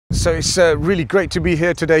So it's really great to be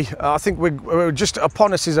here today. I think we're just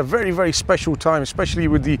upon us is a very, very special time, especially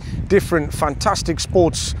with the different fantastic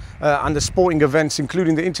sports and the sporting events,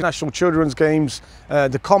 including the International Children's Games,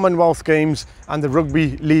 the Commonwealth Games and the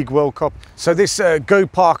Rugby League World Cup. So this Go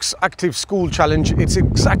Parks Active School Challenge, it's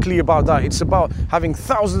exactly about that. It's about having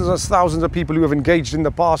thousands and thousands of people who have engaged in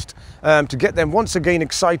the past to get them once again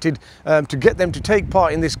excited, to get them to take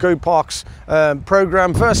part in this Go Parks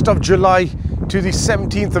programme. 1st of July to the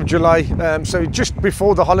 17th of July, so just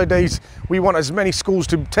before the holidays. We want as many schools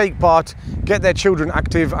to take part, get their children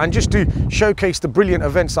active, and just to showcase the brilliant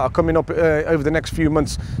events that are coming up over the next few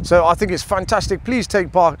months. So I think it's fantastic. Please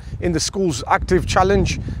take part in the Schools Active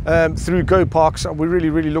Challenge through Go Parks, and we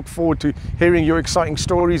really look forward to hearing your exciting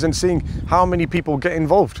stories and seeing how many people get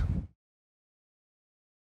involved.